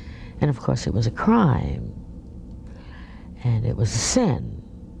dies. And of course it was a crime, and it was a sin.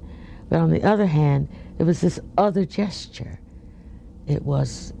 But on the other hand, it was this other gesture. It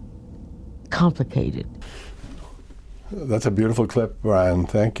was complicated. That's a beautiful clip, Brian.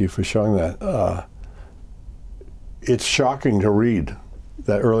 Thank you for showing that. It's shocking to read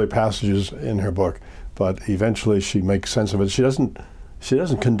the early passages in her book, but eventually she makes sense of it. She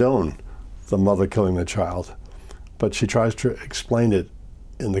doesn't condone the mother killing the child, but she tries to explain it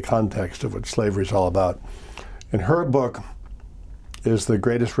in the context of what slavery is all about. And her book is the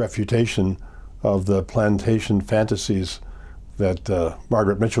greatest refutation of the plantation fantasies that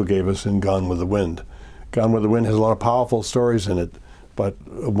Margaret Mitchell gave us in Gone with the Wind. Gone with the Wind has a lot of powerful stories in it, but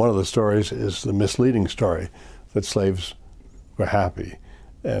one of the stories is the misleading story that slaves were happy.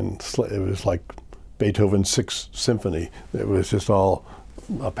 And it was like Beethoven's Sixth Symphony. It was just all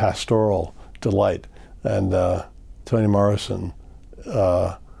a pastoral delight. And Toni Morrison,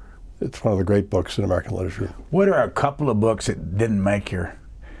 it's one of the great books in American literature. What are a couple of books that didn't make your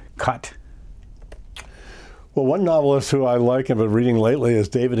cut? Well, one novelist who I like and have been reading lately is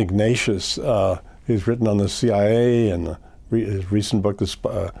David Ignatius. He's written on the CIA and his recent book,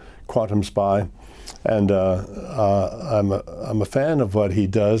 The Quantum Spy. And I'm a fan of what he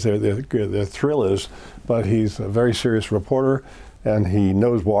does. They're thrillers, but he's a very serious reporter, and he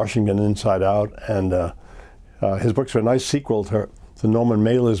knows Washington inside out. And his books are a nice sequel to Norman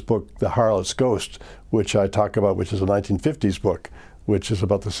Mailer's book, The Harlot's Ghost, which I talk about, which is a 1950s book, which is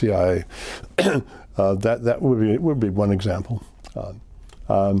about the CIA. That would be one example.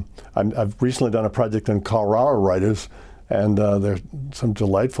 I've recently done a project on Colorado writers, and there's some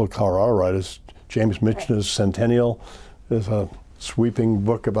delightful Colorado writers. James Michener's Centennial is a sweeping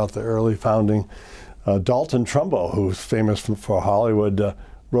book about the early founding. Dalton Trumbo, who's famous for Hollywood,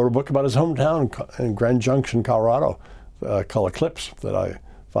 wrote a book about his hometown in Grand Junction, Colorado, called Eclipse, that I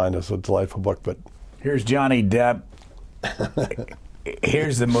find is a delightful book. But here's Johnny Depp.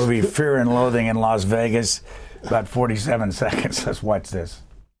 Here's the movie Fear and Loathing in Las Vegas. About 47 seconds. Let's watch this.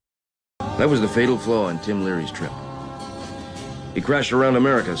 That was the fatal flaw in Tim Leary's trip. He crashed around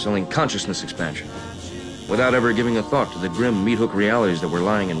America selling consciousness expansion, without ever giving a thought to the grim meat-hook realities that were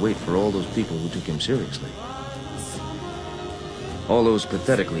lying in wait for all those people who took him seriously. All those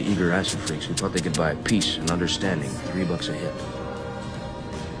pathetically eager acid freaks who thought they could buy peace and understanding for $3 a hit.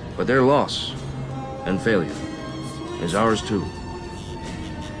 But their loss and failure is ours too.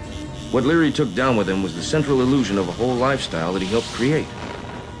 What Leary took down with him was the central illusion of a whole lifestyle that he helped create.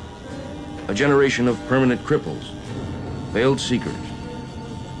 A generation of permanent cripples, veiled seekers,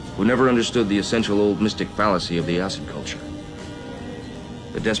 who never understood the essential old mystic fallacy of the acid culture.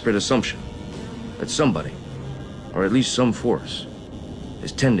 The desperate assumption that somebody, or at least some force,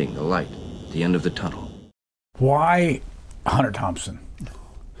 is tending the light at the end of the tunnel. Why Hunter Thompson?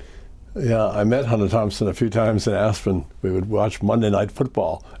 Yeah, I met Hunter Thompson a few times in Aspen. We would watch Monday Night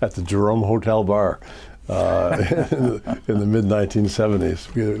Football at the Jerome Hotel Bar in the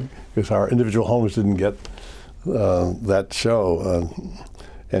mid-1970s, because our individual homes didn't get that show,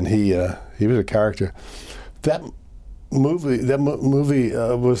 and he was a character. That movie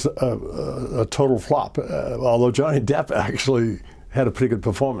was a total flop. Although Johnny Depp actually had a pretty good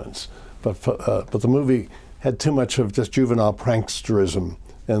performance, but the movie had too much of just juvenile pranksterism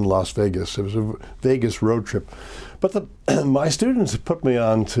in Las Vegas. It was a Vegas road trip. But my students put me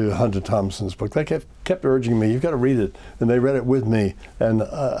on to Hunter Thompson's book. They kept urging me, you've got to read it. And they read it with me. And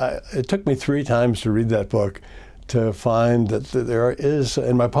it took me 3 times to read that book to find that there is,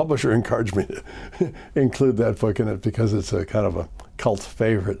 and my publisher encouraged me to include that book in it because it's a kind of a cult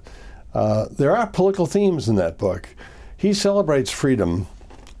favorite. There are political themes in that book. He celebrates freedom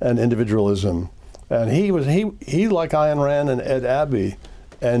and individualism. And he, like Ayn Rand and Ed Abbey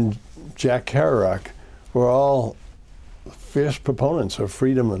and Jack Kerouac, were all fierce proponents of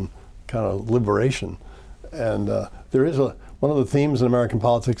freedom and kind of liberation. And there is one of the themes in American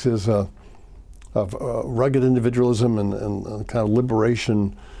politics is of rugged individualism and kind of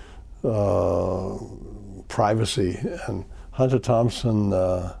liberation, privacy. And Hunter Thompson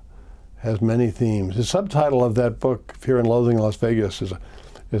has many themes. The subtitle of that book, Fear and Loathing in Las Vegas, is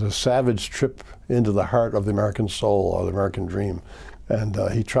a savage trip into the heart of the American soul or the American dream. And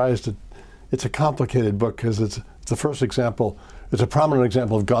he tries to, it's a complicated book because it's the first example, it's a prominent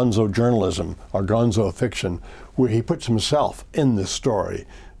example of gonzo journalism or gonzo fiction, where he puts himself in this story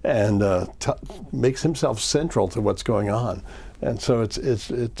and makes himself central to what's going on. And so it's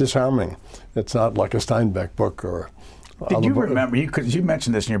disarming. It's not like a Steinbeck book or Did you remember, because you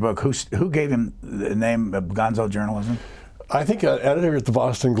mentioned this in your book, who gave him the name of gonzo journalism? I think an editor at the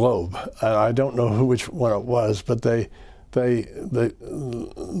Boston Globe. I don't know which one it was, but they in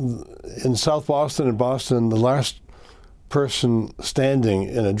South Boston and Boston, the last person standing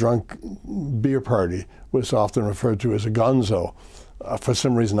in a drunk beer party was often referred to as a gonzo. For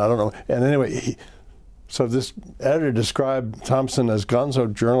some reason, I don't know. And anyway, so this editor described Thompson as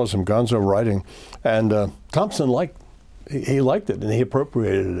gonzo journalism, gonzo writing, and Thompson liked it, and he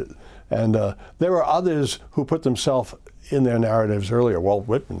appropriated it. And there were others who put themselves in their narratives earlier. Walt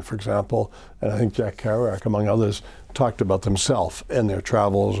Whitman, for example, and I think Jack Kerouac, among others, talked about themselves in their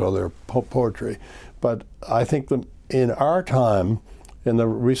travels or their poetry. But I think that in our time, in the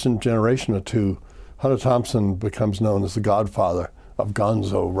recent generation or two, Hunter Thompson becomes known as the godfather of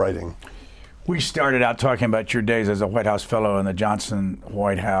gonzo writing. We started out talking about your days as a White House fellow in the Johnson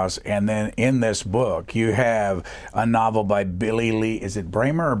White House, and then in this book you have a novel by Billy Lee. Is it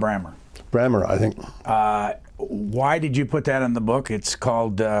Bramer or Brammer? Brammer, I think. Why did you put that in the book? It's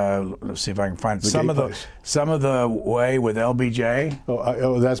called. Let's see if I can find it. Some of the Way with LBJ.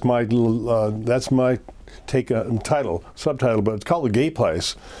 That's my take title, subtitle, but it's called The Gay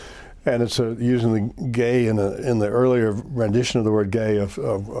Place. And it's using the gay in the earlier rendition of the word gay of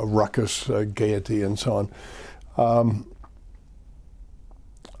ruckus, gaiety, and so on.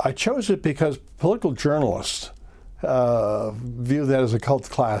 I chose it because political journalists view that as a cult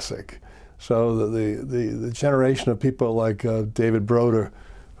classic. So the generation of people like David Broder,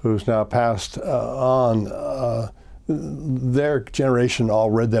 who's now passed on, their generation all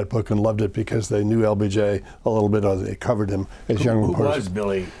read that book and loved it because they knew LBJ a little bit, or they covered him as young person. Who was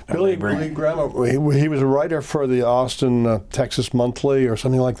Billy? Billy Graham. He was a writer for the Austin, Texas Monthly or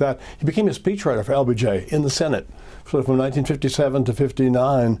something like that. He became a speechwriter for LBJ in the Senate. So from 1957 to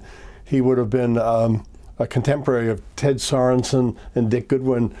 59, he would have been a contemporary of Ted Sorensen and Dick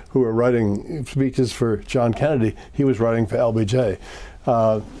Goodwin, who were writing speeches for John Kennedy. He was writing for LBJ.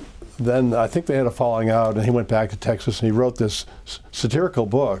 Then I think they had a falling out, and he went back to Texas, and he wrote this satirical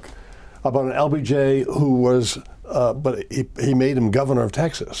book about an LBJ who was, but he made him governor of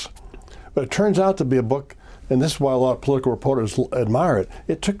Texas. But it turns out to be a book, and this is why a lot of political reporters admire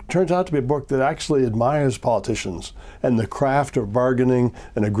it. Turns out to be a book that actually admires politicians and the craft of bargaining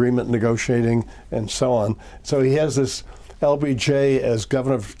and agreement negotiating and so on. So he has this LBJ as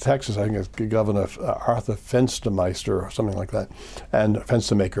governor of Texas, I think it's Governor Arthur Fenstermeister or something like that, and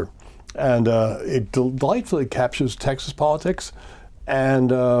Fenstermaker. And it delightfully captures Texas politics and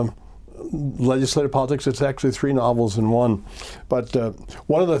legislative politics. It's actually 3 novels in one. But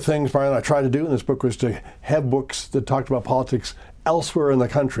one of the things, Brian, I tried to do in this book was to have books that talked about politics elsewhere in the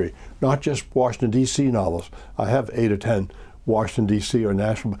country, not just Washington, D.C. novels. I have 8 or 10 Washington, D.C. or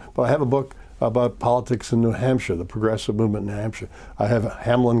national, but I have a book about politics in New Hampshire, the progressive movement in New Hampshire. I have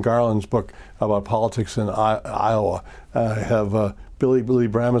Hamlin Garland's book about politics in Iowa. I have Billy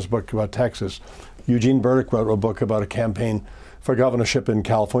Brammer's book about Texas. Eugene Burdick wrote a book about a campaign for governorship in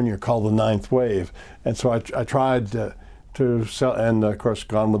California called The Ninth Wave. And so I tried to sell, and of course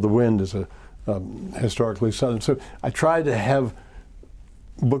Gone with the Wind is a historically southern. So I tried to have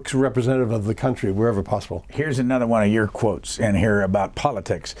books representative of the country wherever possible. Here's another one of your quotes in here about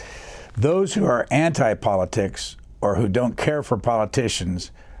politics. Those who are anti-politics or who don't care for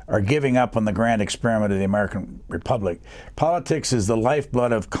politicians are giving up on the grand experiment of the American Republic. Politics is the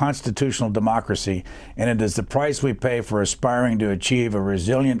lifeblood of constitutional democracy, and it is the price we pay for aspiring to achieve a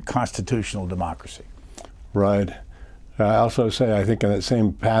resilient constitutional democracy. Right. I also say, I think in that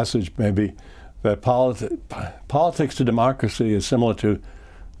same passage maybe, that politics to democracy is similar to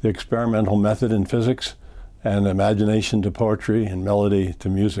the experimental method in physics and imagination to poetry and melody to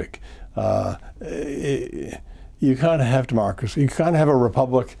music. You can't have democracy. You can't have a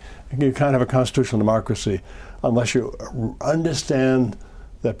republic. You can't have a constitutional democracy unless you understand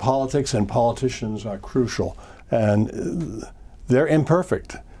that politics and politicians are crucial. And they're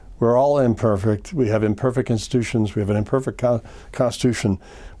imperfect. We're all imperfect. We have imperfect institutions. We have an imperfect constitution.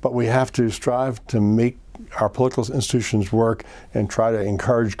 But we have to strive to make our political institutions work and try to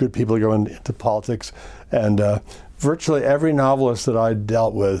encourage good people to go into politics. And virtually every novelist that I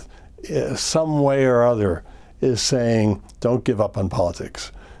dealt with, some way or other, is saying, don't give up on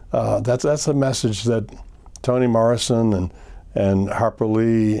politics. That's a message that Toni Morrison and Harper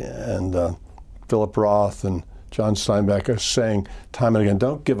Lee and Philip Roth and John Steinbeck are saying time and again,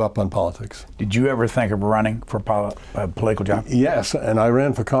 don't give up on politics. Did you ever think of running for a political job? Yes, and I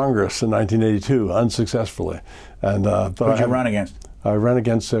ran for Congress in 1982, unsuccessfully. And who did you run against? I ran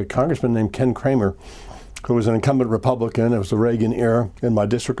against a congressman named Ken Kramer, who was an incumbent Republican. It was the Reagan era, and my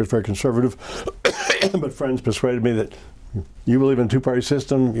district was very conservative. But friends persuaded me that you believe in a two-party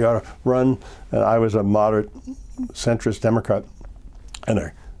system, you ought to run. And I was a moderate centrist Democrat and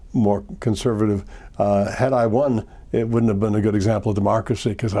a more conservative. Had I won, it wouldn't have been a good example of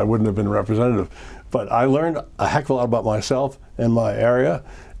democracy because I wouldn't have been representative. But I learned a heck of a lot about myself and my area,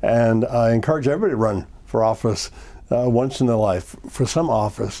 and I encourage everybody to run for office once in their life, for some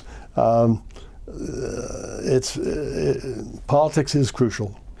office. Politics is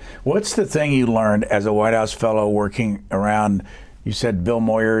crucial. What's the thing you learned as a White House fellow working around You said Bill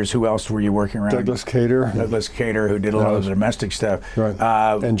Moyers. Who else were you working around? Douglas Cater. Douglas Cater, who did a lot of the domestic stuff. Right.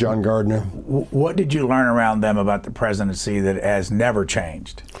 And John Gardner. What did you learn around them about the presidency that has never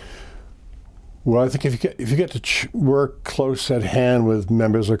changed? Well, I think if you get to work close at hand with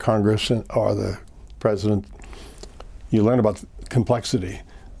members of Congress or the president, you learn about complexity.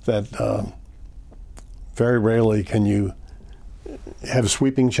 That very rarely can you have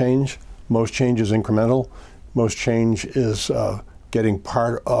sweeping change. Most change is incremental. Most change is getting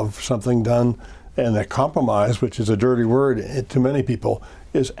part of something done. And that compromise, which is a dirty word to many people,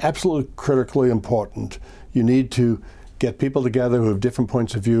 is absolutely critically important. You need to get people together who have different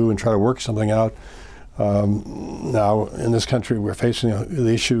points of view and try to work something out. Now, in this country, we're facing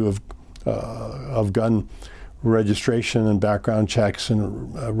the issue of gun registration and background checks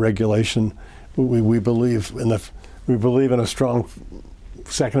and regulation. We believe in a strong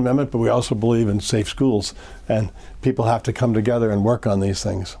Second Amendment, but we also believe in safe schools, and people have to come together and work on these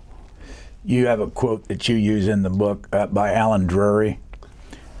things. You have a quote that you use in the book by Alan Drury,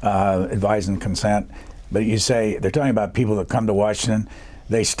 Advise and Consent. But you say, they're talking about people that come to Washington,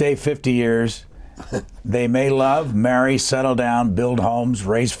 they stay 50 years, they may love, marry, settle down, build homes,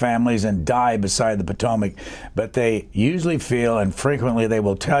 raise families, and die beside the Potomac, but they usually feel, and frequently they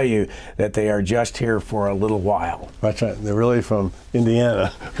will tell you, that they are just here for a little while. That's right. They're really from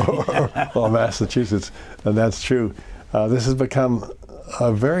Indiana or Massachusetts, and that's true. This has become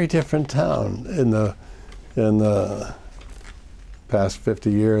a very different town in the past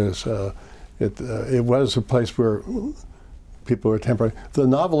 50 years. It was a place where people were temporary. The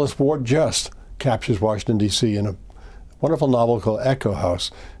novelist Ward Just captures Washington, D.C. in a wonderful novel called Echo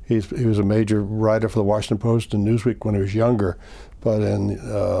House. He was a major writer for the Washington Post and Newsweek when he was younger, but in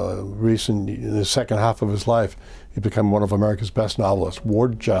the second half of his life, he became one of America's best novelists.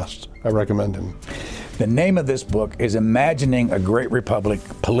 Ward Just. I recommend him. The name of this book is Imagining a Great Republic,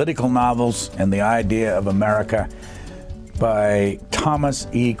 Political Novels and the Idea of America, by Thomas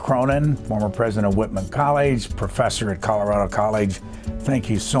E. Cronin, former president of Whitman College, professor at Colorado College. Thank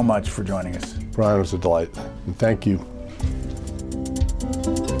you so much for joining us. Brian, it was a delight, and thank you.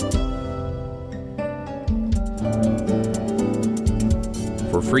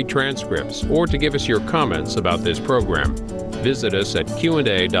 For free transcripts or to give us your comments about this program, visit us at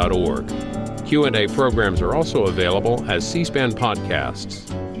Q&A.org. Q&A programs are also available as C-SPAN podcasts.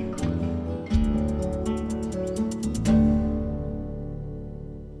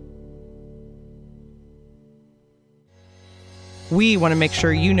 We want to make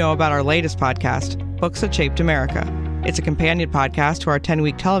sure you know about our latest podcast, Books That Shaped America. It's a companion podcast to our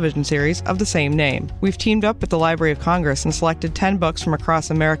 10-week television series of the same name. We've teamed up with the Library of Congress and selected 10 books from across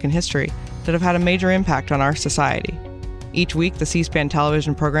American history that have had a major impact on our society. Each week, the C-SPAN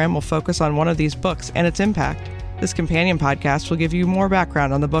television program will focus on one of these books and its impact. This companion podcast will give you more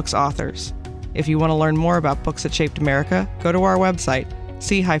background on the book's authors. If you want to learn more about Books That Shaped America, go to our website,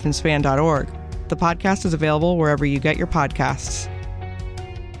 c-span.org. The podcast is available wherever you get your podcasts.